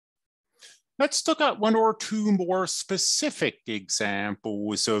Let's look at one or two more specific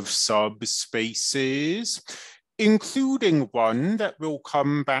examples of subspaces, including one that we'll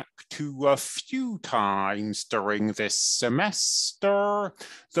come back to a few times during this semester,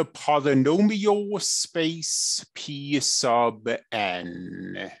 the polynomial space P sub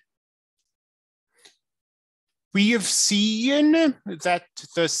n. We have seen that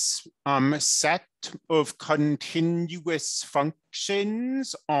this set of continuous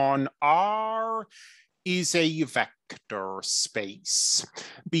functions on R is a vector space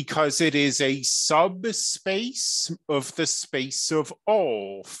because it is a subspace of the space of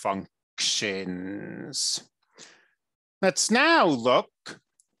all functions. Let's now look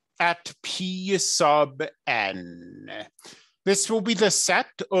at P sub n. This will be the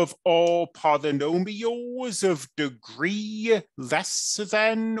set of all polynomials of degree less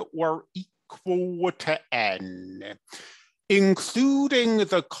than or equal to n, including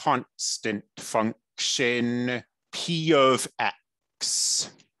the constant function p of x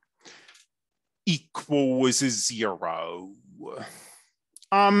equals 0.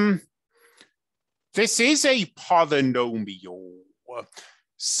 This is a polynomial.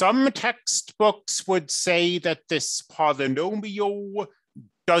 Some textbooks would say that this polynomial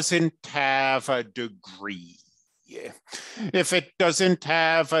doesn't have a degree. If it doesn't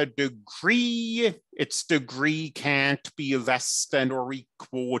have a degree, its degree can't be less than or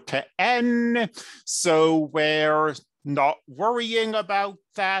equal to n. So we're not worrying about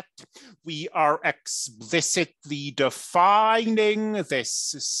that. We are explicitly defining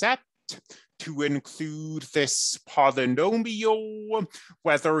this set to include this polynomial,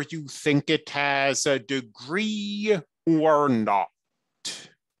 whether you think it has a degree or not.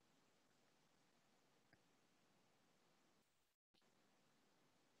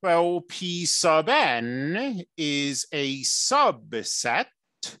 Well, P sub n is a subset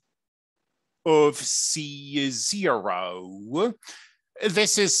of C0.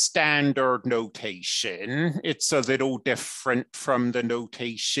 This is standard notation. It's a little different from the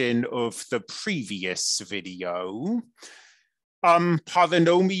notation of the previous video.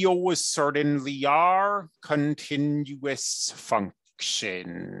 Polynomials certainly are continuous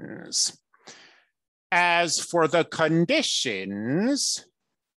functions. As for the conditions,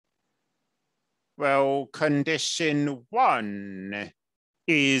 well, condition 1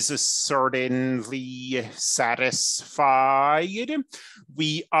 is certainly satisfied.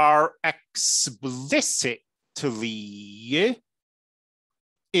 We are explicitly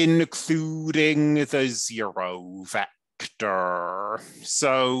including the 0 vector.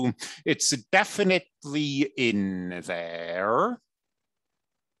 So it's definitely in there.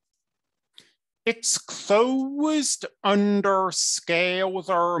 It's closed under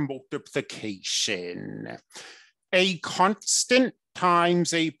scalar multiplication. A constant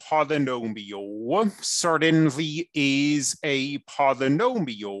times a polynomial certainly is a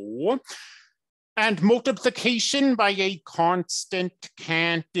polynomial, and multiplication by a constant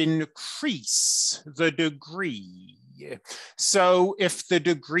can't increase the degree. So if the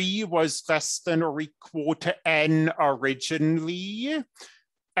degree was less than or equal to n originally,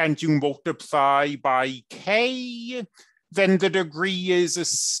 and you multiply by k, then the degree is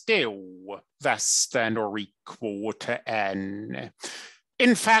still less than or equal to n.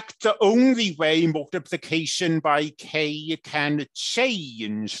 In fact, the only way multiplication by k can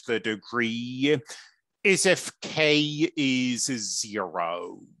change the degree is if k is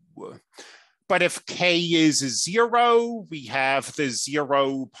 0. But if k is 0, we have the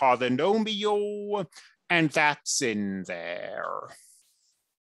 0 polynomial, and that's in there.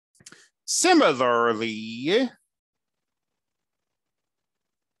 Similarly,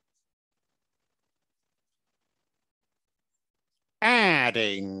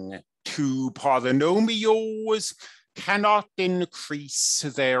 adding two polynomials cannot increase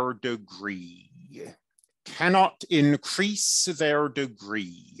their degree. Cannot increase their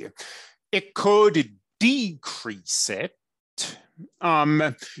degree. It could decrease it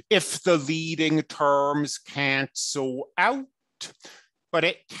if the leading terms cancel out, but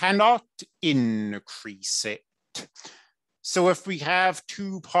it cannot increase it. So if we have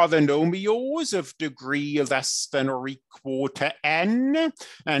two polynomials of degree less than or equal to n,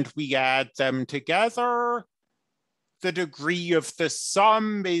 and we add them together, the degree of the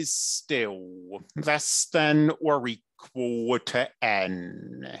sum is still less than or equal to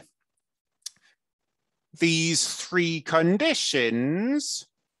n. These three conditions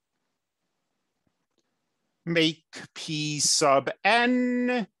make P sub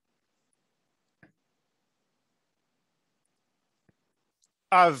n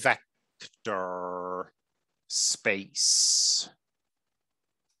a vector space.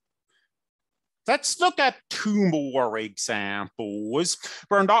 Let's look at two more examples.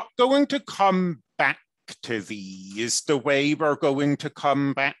 We're not going to come back to these the way we're going to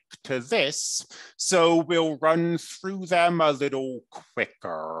come back to this, so we'll run through them a little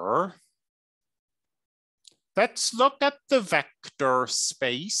quicker. Let's look at the vector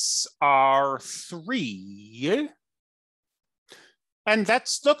space R3. And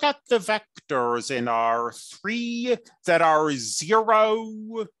let's look at the vectors in R3 that are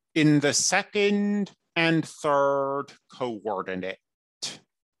 0 in the second and third coordinate.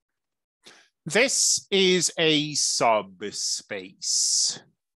 This is a subspace.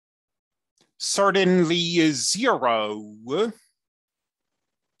 Certainly 0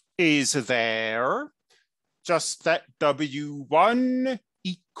 is there, just that W1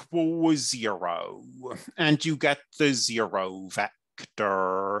 equals 0, and you get the 0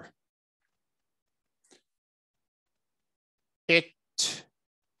 vector. It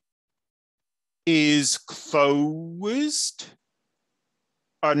is closed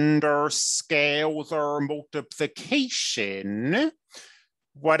under scalar multiplication.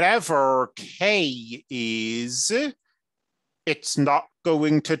 Whatever K is, it's not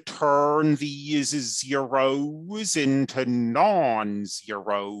going to turn these zeros into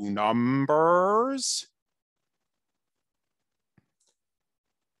non-zero numbers.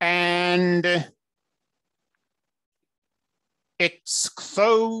 And it's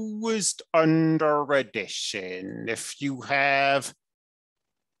closed under addition. If you have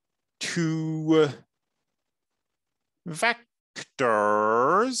two vectors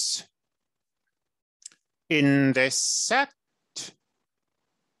in this set,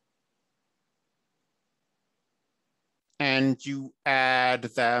 and you add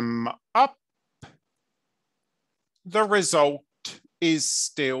them up, the result is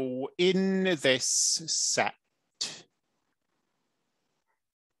still in this set.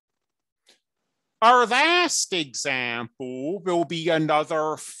 Our last example will be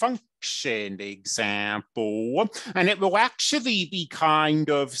another function example, and it will actually be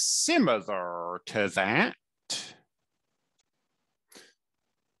kind of similar to that.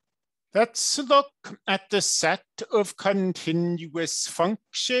 Let's look at the set of continuous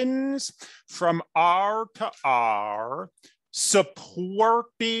functions from R to R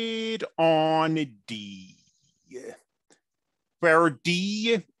supported on D, where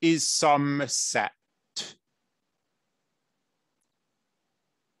D is some set.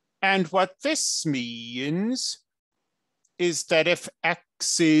 And what this means is that if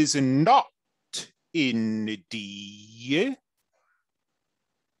X is not in D,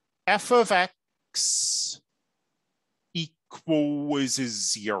 f of X equals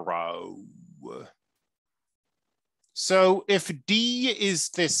 0. So if D is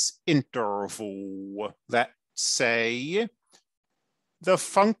this interval, let's say, the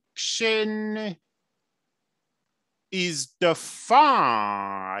function is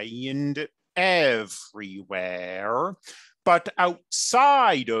defined everywhere, but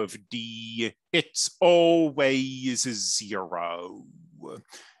outside of D, it's always 0.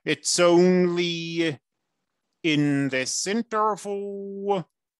 It's only in this interval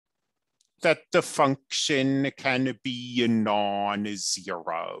that the function can be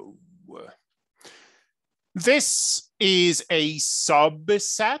non-zero. This is a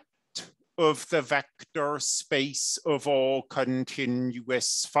subset of the vector space of all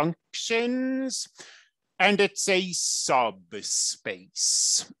continuous functions, and it's a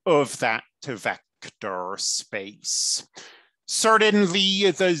subspace of that vector space.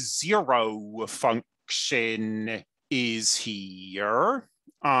 Certainly the 0 function is here.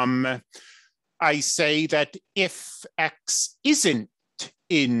 I say that if X isn't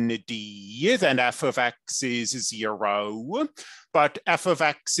in D, then f of X is 0, but f of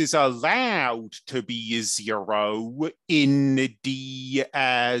X is allowed to be 0 in D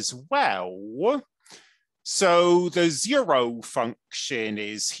as well. So the 0 function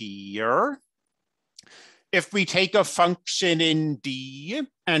is here. If we take a function in D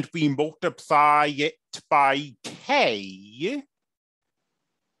and we multiply it by K,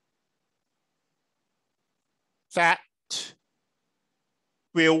 that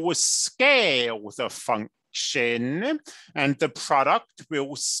will scale the function, and the product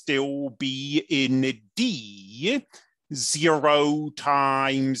will still be in D. 0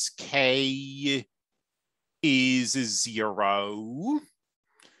 times K is 0.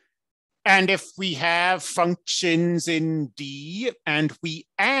 And if we have functions in D and we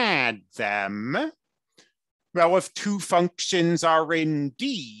add them, well, if two functions are in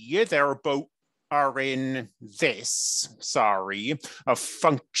D, they're both are in this, sorry, a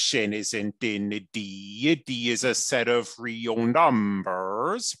function isn't in D. D is a set of real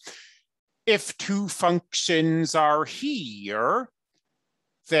numbers. if two functions are here,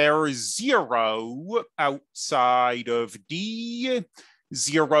 they're 0 outside of D.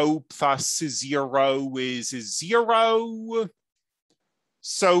 0 plus 0 is 0.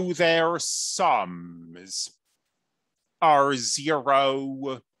 So their sums are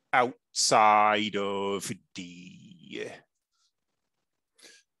 0 outside of D.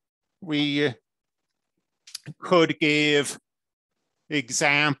 We could give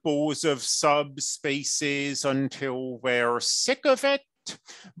examples of subspaces until we're sick of it,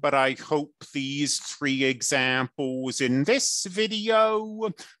 but I hope these 3 examples in this video,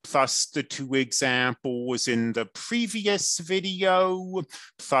 plus the 2 examples in the previous video,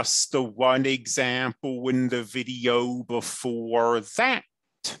 plus the 1 example in the video before that,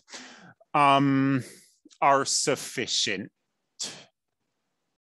 are sufficient.